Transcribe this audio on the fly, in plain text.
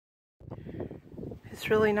It's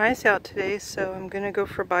really nice out today, so I'm gonna go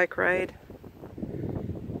for a bike ride.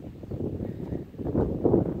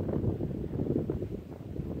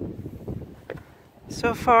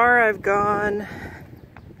 So far I've gone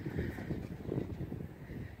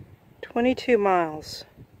 22 miles,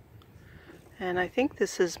 and I think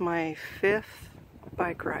this is my 5th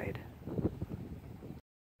bike ride.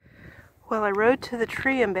 Well, I rode to the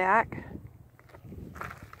tree and back,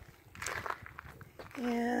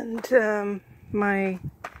 and my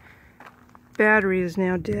battery is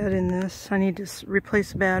now dead in this. I need to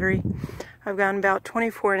replace the battery. I've gone about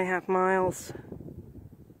 24.5 miles.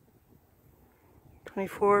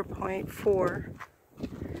 24.4.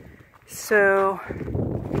 So,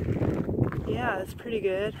 yeah, it's pretty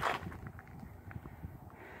good.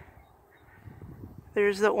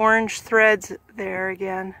 There's the orange threads there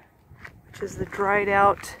again, which is the dried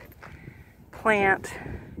out plant.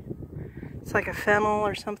 It's like a fennel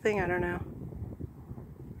or something, I don't know.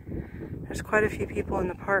 There's quite a few people in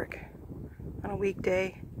the park on a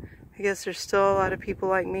weekday. I guess there's still a lot of people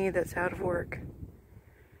like me that's out of work.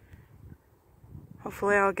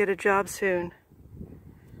 Hopefully I'll get a job soon.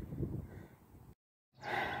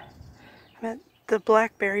 I'm at the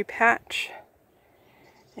blackberry patch,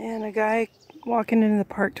 and a guy walking into the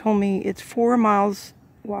park told me it's 4 miles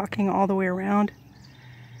walking all the way around.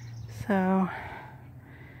 So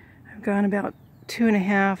I've gone about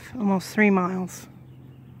 2.5, almost 3 miles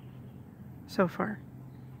so far.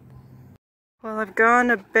 Well, I've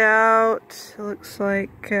gone about, it looks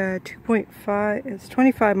like 2.5, it's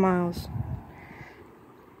 25 miles.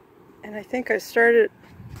 And I think I started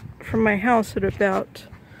from my house at about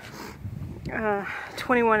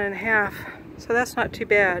 21.5, so that's not too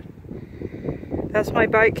bad. That's my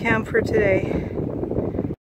bike cam for today.